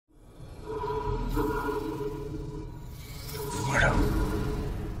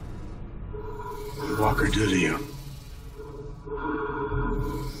Or did he?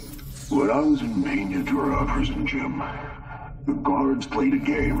 When I was in Bane prison, Jim, the guards played a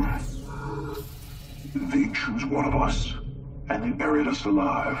game. They'd choose one of us, and they buried us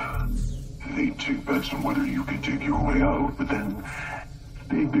alive. They'd take bets on whether you could dig your way out, but then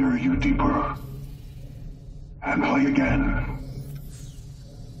they'd bury you deeper. And play again.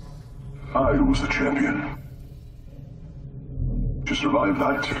 I was the champion. To survive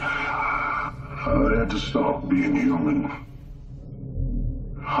that, I had to stop being human.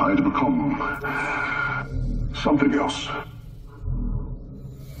 I had to become something else.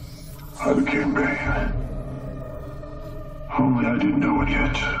 I became Bane. Only I didn't know it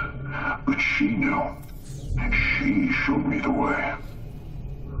yet. But she knew. She showed me the way.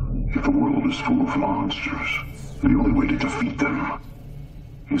 If the world is full of monsters, the only way to defeat them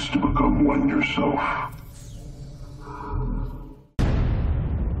is to become one yourself.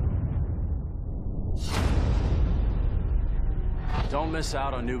 Don't miss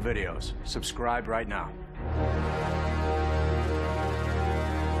out on new videos. Subscribe right now.